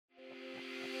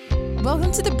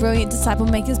Welcome to the Brilliant Disciple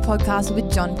Makers podcast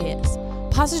with John Pierce.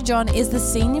 Pastor John is the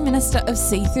Senior Minister of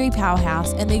C3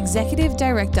 Powerhouse and the Executive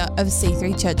Director of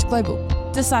C3 Church Global.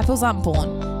 Disciples aren't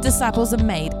born, disciples are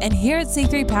made, and here at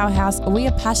C3 Powerhouse, we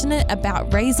are passionate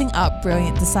about raising up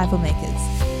brilliant disciple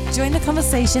makers. Join the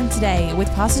conversation today with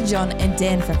Pastor John and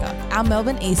Dan Fricker, our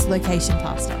Melbourne East location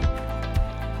pastor.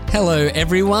 Hello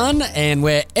everyone, and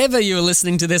wherever you're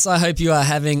listening to this, I hope you are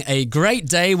having a great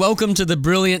day. Welcome to the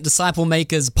Brilliant Disciple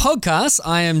Makers podcast.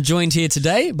 I am joined here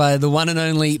today by the one and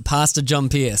only Pastor John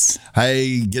Pierce.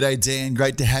 Hey, g'day Dan,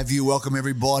 great to have you. Welcome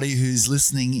everybody who's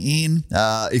listening in.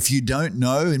 If you don't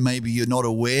know, and maybe you're not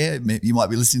aware, you might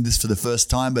be listening to this for the first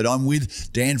time, but I'm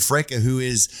with Dan Fricker, who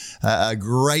is a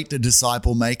great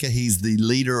disciple maker. He's the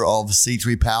leader of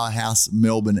C3 Powerhouse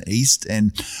Melbourne East,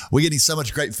 and we're getting so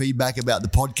much great feedback about the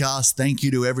podcast. Thank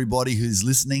you to everybody who's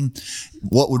listening.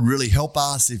 What would really help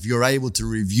us if you're able to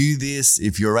review this,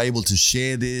 if you're able to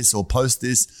share this or post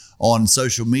this on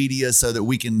social media so that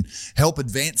we can help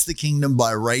advance the kingdom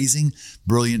by raising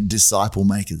brilliant disciple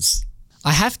makers.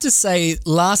 I have to say,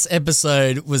 last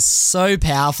episode was so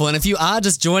powerful. And if you are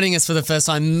just joining us for the first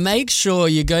time, make sure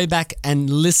you go back and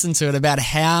listen to it about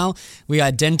how we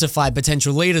identify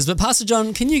potential leaders. But Pastor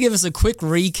John, can you give us a quick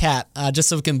recap just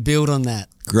so we can build on that?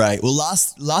 Great. Well,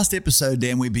 last episode,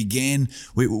 Dan,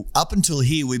 up until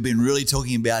here, we've been really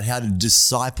talking about how to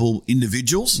disciple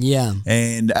individuals. Yeah.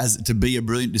 And to be a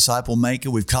brilliant disciple maker.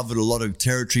 We've covered a lot of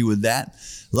territory with that.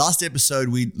 Last episode,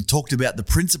 we talked about the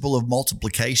principle of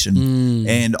multiplication,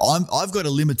 and I've got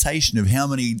a limitation of how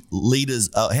many leaders,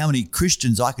 how many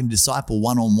Christians I can disciple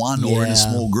one-on-one or in a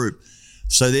small group.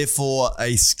 So therefore,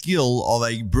 a skill of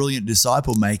a brilliant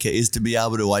disciple maker is to be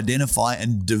able to identify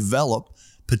and develop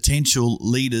potential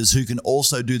leaders who can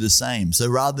also do the same. So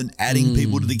rather than adding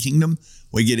people to the kingdom,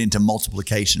 we get into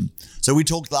multiplication. So we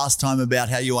talked last time about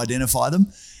how you identify them.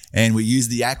 And we use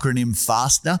the acronym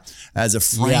FASTER as a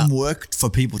framework for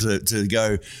people to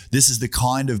go, this is the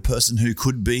kind of person who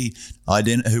could be,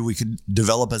 who we could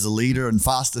develop as a leader. And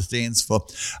FASTER stands for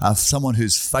someone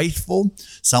who's faithful,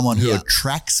 someone who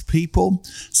attracts people,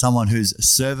 someone who's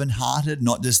servant-hearted,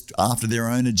 not just after their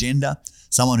own agenda,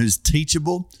 someone who's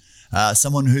teachable,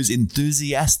 someone who's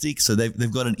enthusiastic, so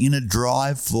they've got an inner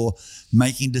drive for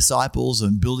making disciples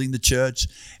and building the church,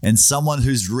 and someone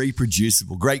who's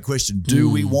reproducible. Great question. Do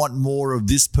we want more of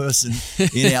this person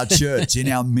in our church, in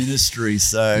our ministry?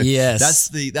 So that's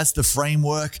the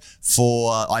framework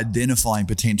for identifying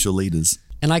potential leaders.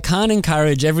 And I can't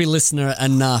encourage every listener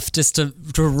enough just to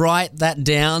write that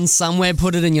down somewhere,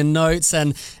 put it in your notes.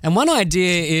 And one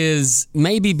idea is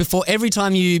maybe before every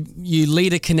time you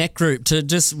lead a connect group to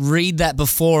just read that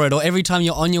before it, or every time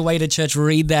you're on your way to church,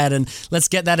 read that, and let's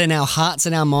get that in our hearts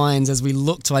and our minds as we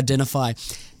look to identify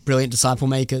brilliant disciple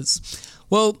makers.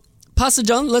 Well, Pastor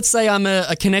John, let's say I'm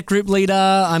a connect group leader,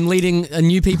 I'm leading a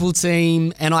new people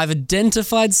team, and I've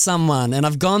identified someone and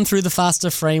I've gone through the FASTER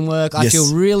framework. I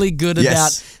feel really good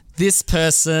about this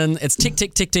person. It's tick,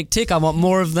 tick, tick, tick, tick. I want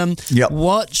more of them. Yep.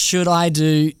 What should I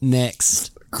do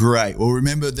next? Great. Well,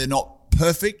 remember, they're not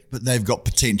perfect, but they've got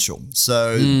potential.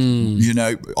 So,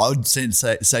 I would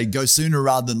say go sooner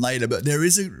rather than later. But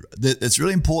it's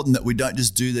really important that we don't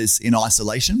just do this in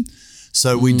isolation.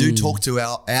 So we do talk to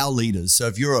our leaders. So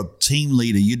if you're a team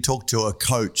leader, you'd talk to a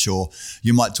coach, or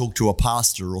you might talk to a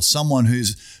pastor, or someone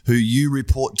who you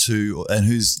report to and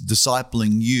who's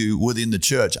discipling you within the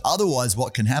church. Otherwise,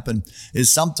 what can happen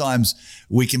is sometimes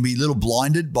we can be a little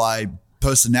blinded by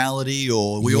personality,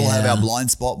 or we all have our blind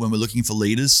spot when we're looking for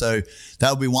leaders. So that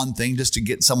would be one thing, just to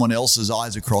get someone else's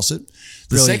eyes across it.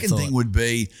 The second thing would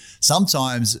be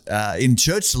sometimes in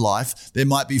church life, there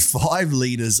might be 5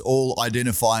 leaders all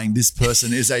identifying this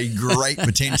person is a great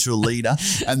potential leader,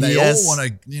 and they all want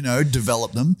to,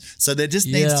 develop them. So there just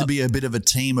needs to be a bit of a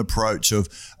team approach of,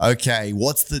 okay,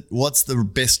 what's the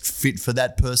best fit for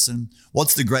that person?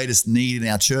 What's the greatest need in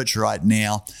our church right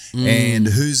now? And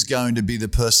who's going to be the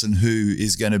person who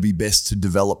is going to be best to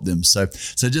develop them? So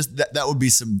just that would be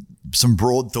some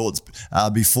broad thoughts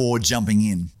before jumping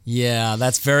in. Yeah,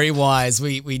 that's very wise.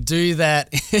 We do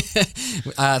that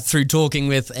through talking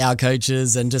with our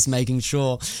coaches and just making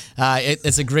sure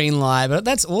it's a green light. But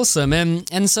that's awesome.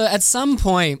 And so at some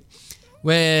point,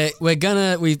 we've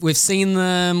seen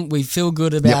them, we feel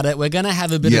good about it. We're gonna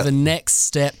have a bit of a next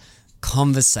step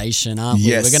conversation, aren't we?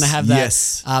 Yes, We're going to have that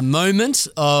yes. moment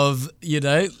of,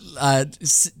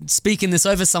 speaking this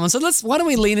over someone. So why don't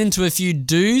we lean into a few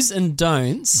do's and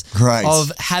don'ts Great.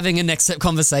 of having a next step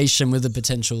conversation with a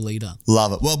potential leader?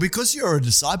 Love it. Well, because you're a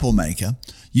disciple maker,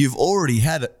 you've already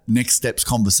had a next steps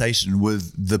conversation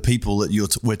with the people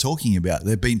that we're talking about.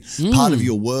 They've been part of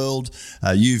your world.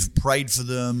 You've prayed for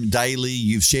them daily.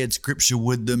 You've shared scripture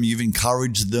with them. You've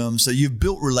encouraged them. So you've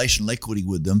built relational equity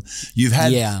with them. You've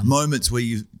had moments where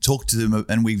you talked to them,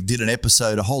 and we did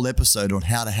a whole episode on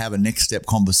how to have a next step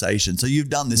conversation. So you've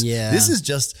done this. Yeah. This is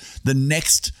just the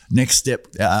next step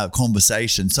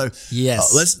conversation. So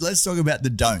let's talk about the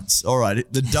don'ts. All right.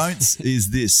 The don'ts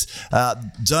is this.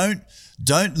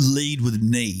 Don't lead with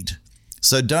need.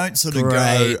 So don't sort of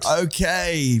go,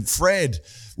 okay, Fred,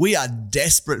 we are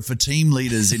desperate for team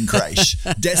leaders in Crash.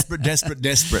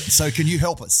 desperate. So can you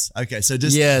help us? Okay, so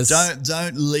just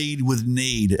don't lead with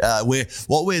need.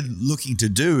 What we're looking to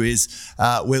do is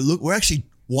we're actually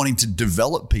wanting to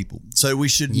develop people. So we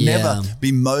should never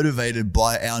be motivated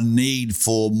by our need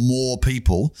for more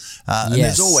people. And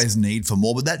there's always need for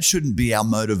more, but that shouldn't be our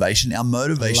motivation. Our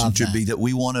motivation should be that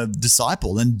we want to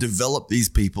disciple and develop these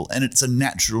people, and it's a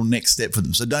natural next step for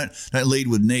them. So don't lead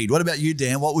with need. What about you,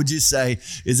 Dan? What would you say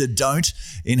is a don't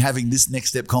in having this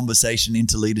next step conversation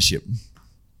into leadership?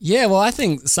 Yeah, well, I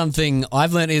think something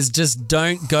I've learned is just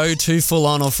don't go too full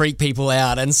on or freak people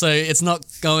out. And so it's not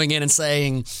going in and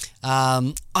saying,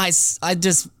 I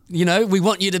just, we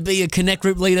want you to be a Connect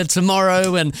Group leader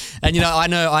tomorrow. And I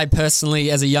know I personally,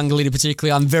 as a younger leader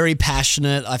particularly, I'm very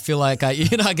passionate. I feel like I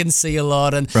can see a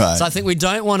lot. And so I think we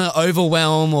don't want to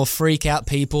overwhelm or freak out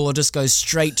people or just go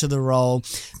straight to the role.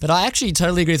 But I actually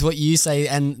totally agree with what you say,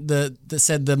 and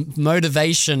the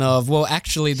motivation of, well,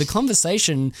 actually the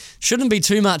conversation shouldn't be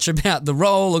too much about the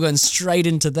role or going straight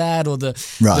into that or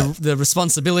the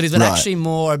responsibilities, but actually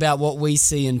more about what we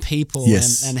see in people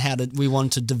and how we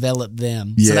want to develop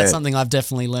them. So that's something I've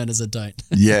definitely learned as a don't.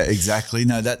 Yeah, exactly.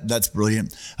 No, that's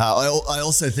brilliant. I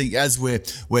also think as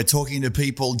we're talking to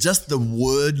people, just the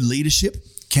word leadership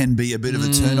can be a bit of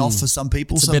a turn off for some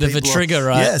people. It's a bit of a trigger,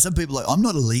 right? Yeah, some people are like, I'm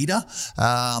not a leader,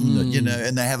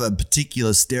 and they have a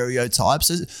particular stereotype.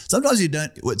 So sometimes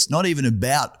it's not even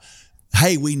about,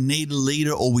 hey, we need a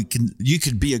leader, or you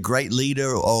could be a great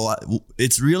leader, or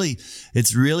it's really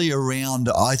around,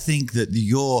 I think that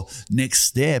your next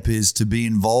step is to be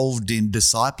involved in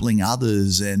discipling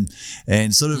others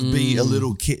and sort of be a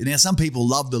little kid. Now, some people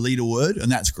love the leader word, and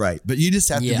that's great, but you just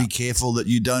have to be careful that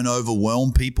you don't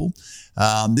overwhelm people.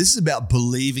 This is about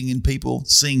believing in people,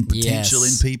 seeing potential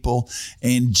in people,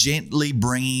 and gently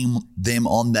bringing them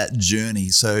on that journey.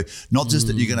 So not just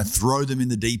that you're going to throw them in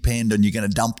the deep end and you're going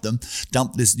to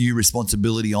dump this new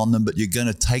responsibility on them, but you're going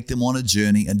to take them on a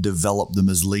journey and develop them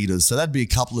as leaders. So that'd be a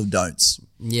couple of don'ts.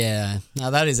 Yeah, no,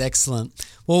 that is excellent.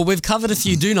 Well, we've covered a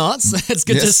few do nots. It's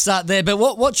good to start there. But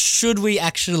what should we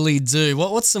actually do?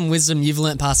 What's some wisdom you've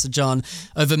learnt, Pastor John,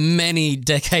 over many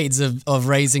decades of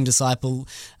raising disciple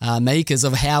makers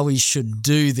of how we should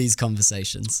do these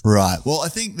conversations? Right. Well, I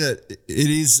think that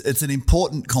it's an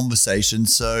important conversation.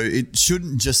 So it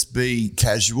shouldn't just be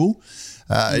casual.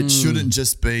 It shouldn't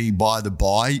just be by the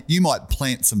by. You might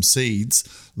plant some seeds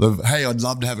of, hey, I'd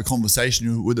love to have a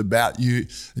conversation with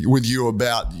you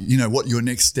about what your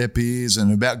next step is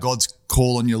and about God's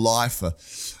call on your life.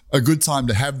 A good time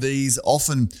to have these.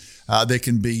 Often there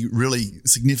can be really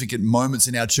significant moments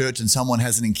in our church, and someone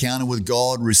has an encounter with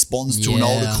God, responds to an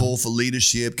older call for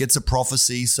leadership, gets a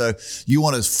prophecy. So you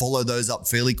want to follow those up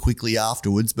fairly quickly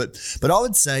afterwards. But I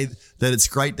would say that it's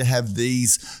great to have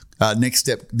these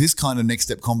this kind of next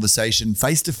step conversation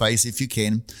face to face if you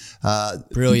can.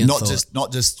 Brilliant.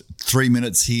 Not just 3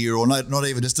 minutes here, or not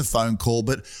even just a phone call,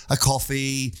 but a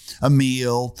coffee, a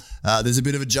meal. There's a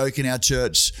bit of a joke in our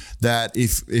church that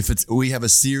if we have a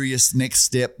serious next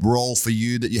step role for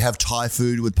you, that you have Thai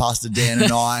food with Pastor Dan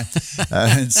and I,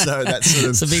 and so that's sort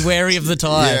of. So be wary of the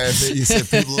Thai. Yeah, you said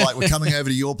people are like, we're coming over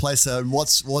to your place.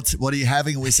 What are you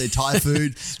having? And we say Thai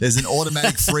food. There's an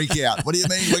automatic freak out. What do you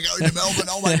mean? We're going to Melbourne?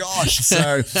 Oh my gosh!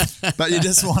 So, but you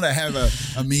just want to have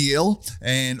a meal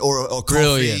or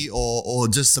coffee or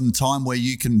just some time where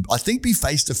you can, I think, be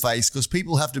face to face, because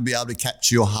people have to be able to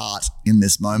capture your heart in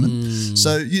this moment.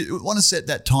 So you want to set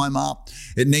that time up.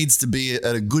 It needs to be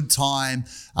at a good time,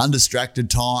 undistracted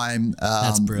time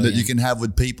that you can have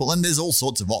with people. And there's all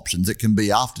sorts of options. It can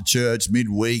be after church,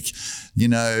 midweek,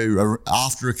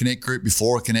 after a Connect Group,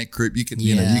 before a Connect Group. You can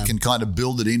you can kind of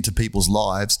build it into people's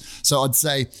lives. So I'd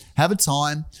say have a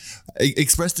time,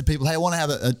 express to people, hey,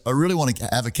 I really want to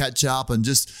have a catch up and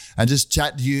just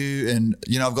chat to you. And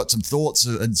I've got some thoughts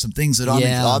and some things that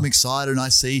I'm excited and I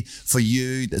see for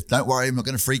you. Don't worry, I'm not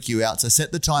going to freak you out. So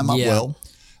set the time up well.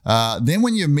 Then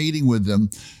when you're meeting with them,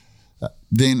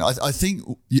 then I think,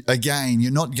 again,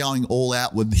 you're not going all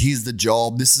out with here's the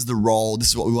job, this is the role, this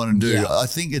is what we want to do. Yeah. I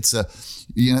think it's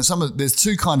there's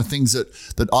two kind of things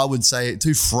that I would say,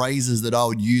 two phrases that I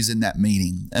would use in that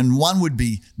meeting. And one would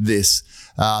be this,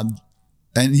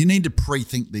 and you need to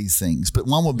pre-think these things. But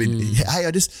one would be, hey,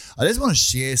 I just want to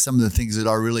share some of the things that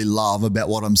I really love about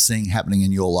what I'm seeing happening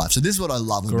in your life. So this is what I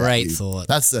love about you. Great thought.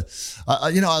 That's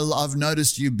I've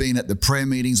noticed you've been at the prayer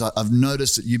meetings. I've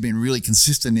noticed that you've been really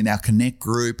consistent in our Connect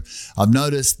group. I've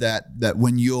noticed that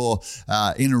when you're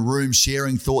in a room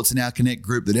sharing thoughts in our Connect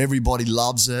group, that everybody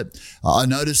loves it. I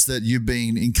noticed that you've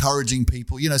been encouraging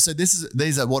people. So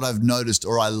these are what I've noticed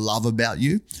or I love about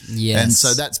you. Yes. And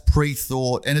so that's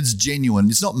pre-thought and it's genuine.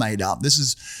 It's not made up.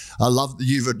 I love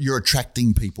that you're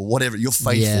attracting people, whatever, you're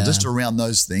faithful, just around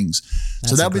those things.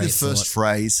 So that'll be the first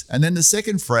phrase. And then the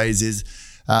second phrase is,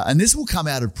 and this will come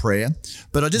out of prayer,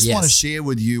 but I just want to share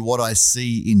with you what I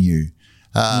see in you.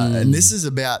 And this is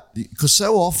about, because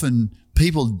so often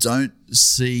people don't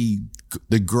see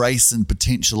the grace and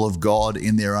potential of God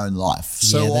in their own life.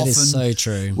 So that often is so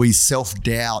true. We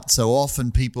self-doubt. So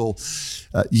often people,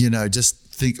 just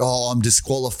think, I'm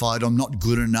disqualified, I'm not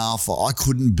good enough, I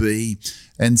couldn't be.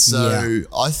 And so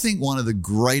I think one of the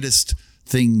greatest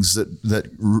things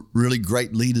that really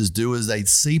great leaders do is they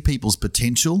see people's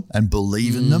potential and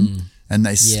believe in them, and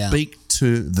they speak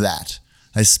to that.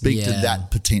 They speak to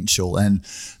that potential. And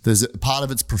there's a part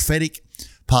of it's prophetic,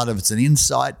 part of it's an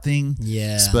insight thing.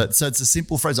 Yeah. But so it's a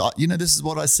simple phrase. This is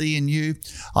what I see in you.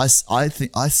 I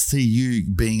think I see you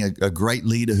being a great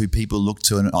leader who people look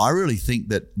to, and I really think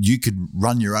that you could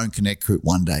run your own Connect group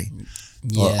one day.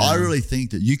 Yeah. I really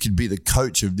think that you could be the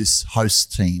coach of this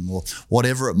host team or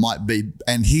whatever it might be.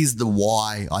 And here's the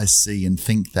why I see and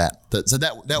think that. So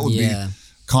that would be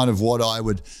kind of what I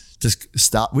would just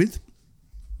start with.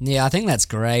 Yeah, I think that's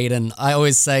great. And I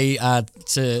always say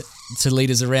to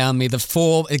leaders around me, just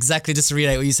to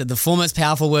reiterate what you said, the four most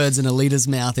powerful words in a leader's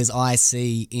mouth is I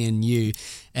see in you.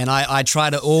 And I try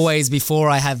to always, before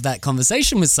I have that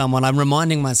conversation with someone, I'm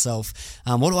reminding myself,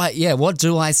 what do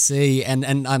I see?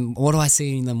 And what do I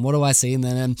see in them? What do I see in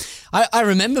them? And I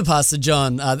remember, Pastor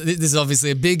John, this is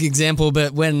obviously a big example,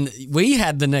 but when we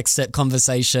had the Next Step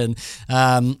conversation,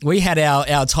 we had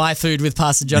our Thai food with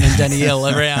Pastor John and Danielle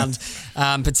around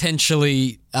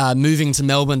potentially moving to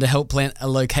Melbourne to help plant a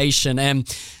location. And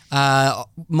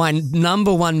my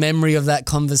number one memory of that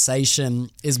conversation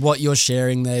is what you're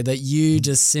sharing there, that you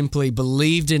just simply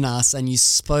believed in us and you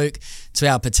spoke to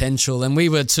our potential. And we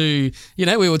were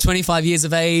we were 25 years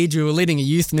of age, we were leading a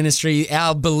youth ministry.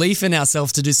 Our belief in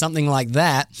ourselves to do something like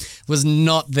that was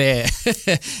not there.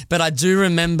 But I do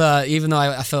remember, even though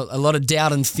I felt a lot of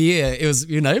doubt and fear, it was,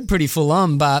 pretty full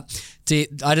on, but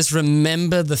I just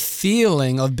remember the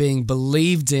feeling of being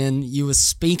believed in. You were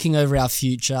speaking over our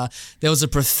future. There was a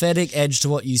prophetic edge to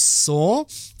what you saw.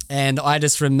 And I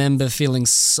just remember feeling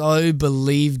so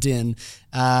believed in.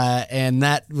 And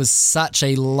that was such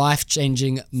a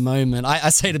life-changing moment. I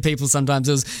say to people sometimes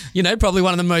it was, probably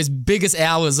one of the most biggest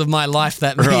hours of my life,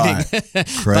 that meeting.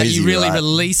 Crazy, but you really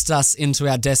released us into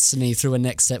our destiny through a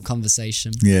Next Step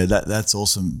conversation. Yeah, that's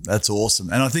awesome. That's awesome.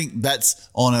 And I think that's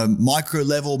on a micro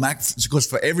level, because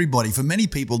for everybody, for many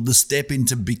people, the step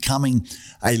into becoming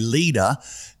a leader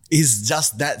is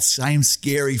just that same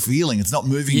scary feeling. It's not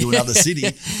moving to another city,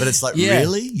 but it's like,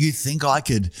 really? You think I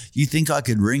could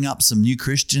ring up some new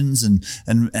Christians and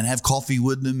have coffee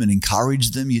with them and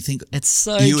encourage them? You think it's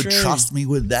so you true. Would trust me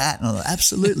with that? And I'm like,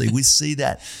 absolutely. We see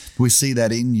that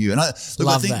in you. And I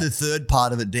think the third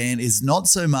part of it, Dan, is not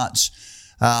so much,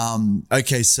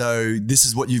 okay, so this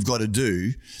is what you've got to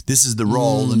do. This is the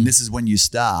role and this is when you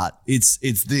start. It's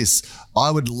this. I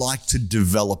would like to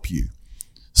develop you.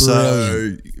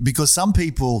 Brilliant. So, because some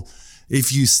people,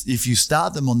 if you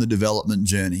start them on the development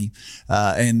journey,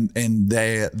 and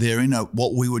they're in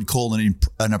what we would call an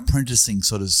apprenticing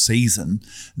sort of season,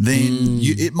 then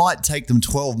it might take them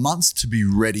 12 months to be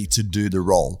ready to do the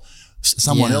role.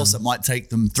 Someone else, it might take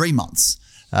them 3 months.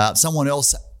 Someone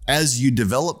else, as you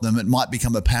develop them, it might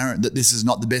become apparent that this is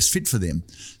not the best fit for them.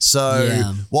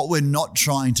 So what we're not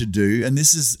trying to do, and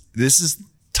this is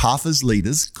tough as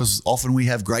leaders, because often we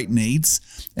have great needs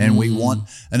and we want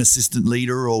an assistant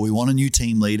leader or we want a new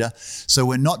team leader. So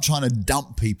we're not trying to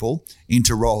dump people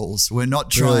into roles. We're not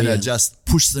trying to just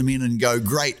push them in and go,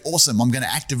 great, awesome, I'm going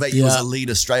to activate you as a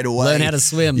leader straight away. Learn how to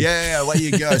swim. Yeah, away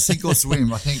you go, sink or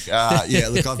swim. I think,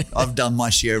 look, I've done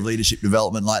my share of leadership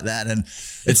development like that, and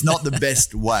it's not the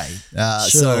best way.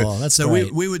 That's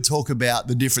great. We would talk about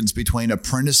the difference between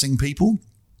apprenticing people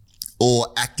or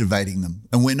activating them.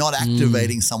 And we're not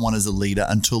activating someone as a leader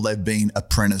until they've been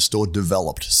apprenticed or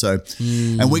developed. So,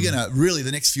 and we're going to really,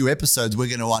 the next few episodes, we're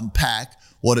going to unpack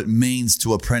what it means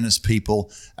to apprentice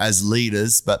people as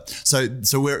leaders. But so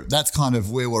that's kind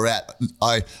of where we're at.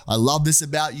 I love this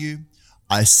about you.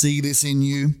 I see this in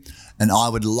you, and I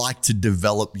would like to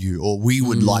develop you, or we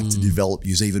would like to develop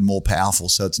you is even more powerful.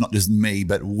 So it's not just me,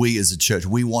 but we as a church,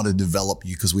 we want to develop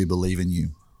you because we believe in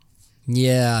you.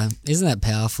 Yeah, isn't that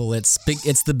powerful? It's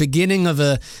the beginning of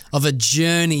a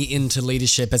journey into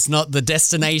leadership. It's not the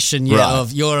destination yet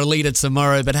of you're a leader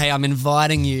tomorrow, but hey, I'm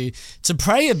inviting you to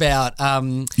pray about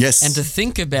and to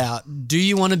think about, do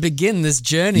you want to begin this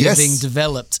journey of being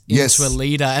developed into a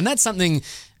leader? And that's something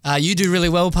you do really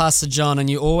well, Pastor John, and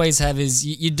you always have, is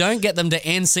you don't get them to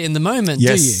answer in the moment,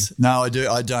 do you? No, I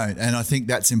don't. And I think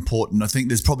that's important. I think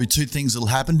there's probably two things that'll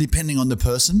happen depending on the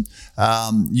person.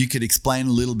 You could explain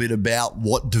a little bit about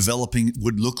what developing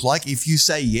would look like. If you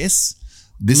say yes,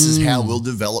 this is how we'll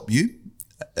develop you.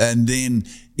 And then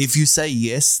if you say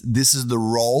yes, this is the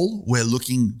role we're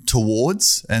looking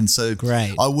towards. And so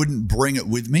I wouldn't bring it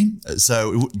with me.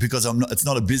 So because it's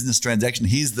not a business transaction.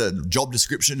 Here's the job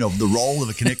description of the role of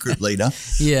a Connect Group leader.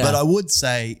 But I would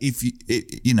say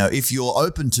if you're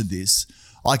open to this,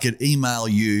 I could email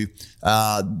you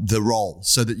the role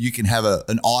so that you can have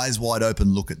an eyes wide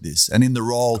open look at this. And in the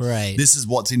role, this is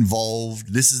what's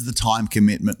involved. This is the time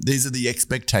commitment. These are the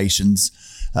expectations.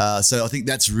 So I think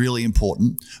that's really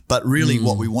important. But really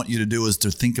what we want you to do is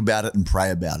to think about it and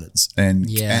pray about it and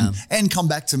come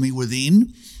back to me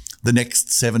within the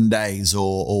next 7 days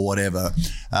or whatever.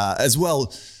 As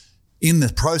well, in the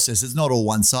process, it's not all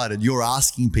one-sided. You're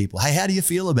asking people, hey, how do you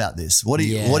feel about this? What are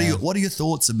your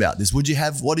thoughts about this?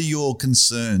 What are your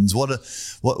concerns?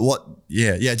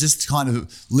 Just kind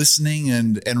of listening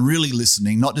and really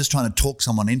listening, not just trying to talk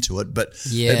someone into it, but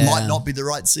it might not be the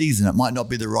right season. It might not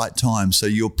be the right time. So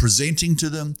you're presenting to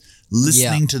them,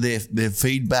 listening to their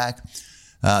feedback,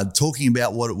 talking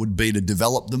about what it would be to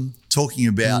develop them, talking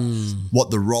about what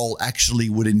the role actually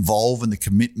would involve and the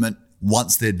commitment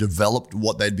once they're developed,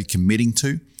 what they'd be committing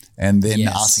to, and then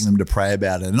asking them to pray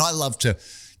about it. And I love to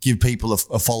give people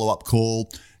a follow-up call,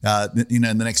 in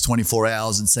the next 24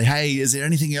 hours and say, hey, is there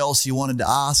anything else you wanted to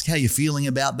ask? How are you feeling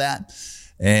about that?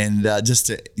 And just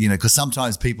to, because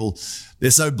sometimes people,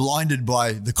 they're so blinded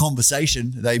by the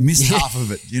conversation, they miss half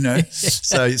of it,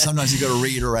 So sometimes you've got to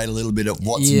reiterate a little bit of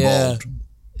what's involved.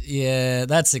 Yeah,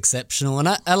 that's exceptional. And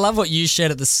I love what you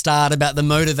shared at the start about the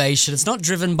motivation. It's not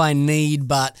driven by need,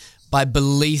 but by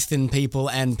belief in people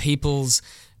and people's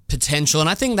potential. And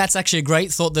I think that's actually a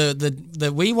great thought,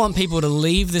 that we want people to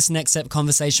leave this next step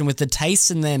conversation with the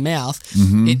taste in their mouth.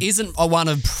 It isn't a one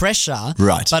of pressure,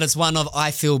 but it's one of,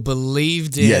 I feel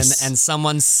believed in and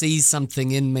someone sees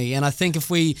something in me. And I think if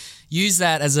we use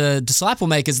that as a disciple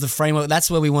maker, as the framework, that's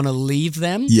where we want to leave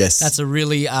them. That's a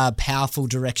really powerful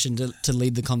direction to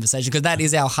lead the conversation, because that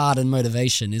is our heart and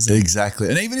motivation, isn't it? Exactly.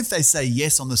 And even if they say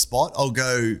yes on the spot, I'll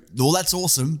go, well, that's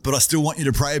awesome, but I still want you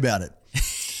to pray about it.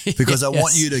 Because I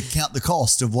want you to count the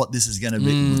cost of what this is going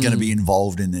to be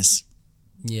involved in this.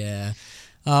 Yeah.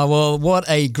 Well, what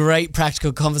a great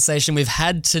practical conversation we've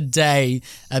had today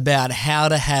about how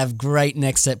to have great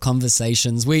next step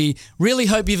conversations. We really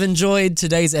hope you've enjoyed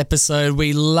today's episode.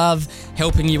 We love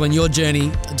helping you on your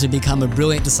journey to become a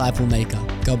brilliant disciple maker.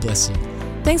 God bless you.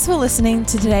 Thanks for listening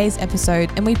to today's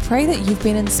episode, and we pray that you've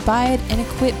been inspired and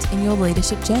equipped in your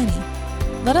leadership journey.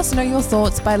 Let us know your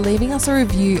thoughts by leaving us a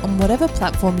review on whatever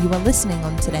platform you are listening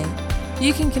on today.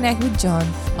 You can connect with John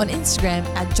on Instagram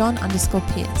at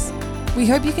John_Pierce. We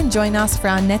hope you can join us for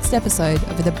our next episode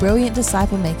of the Brilliant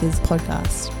Disciple Makers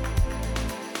podcast.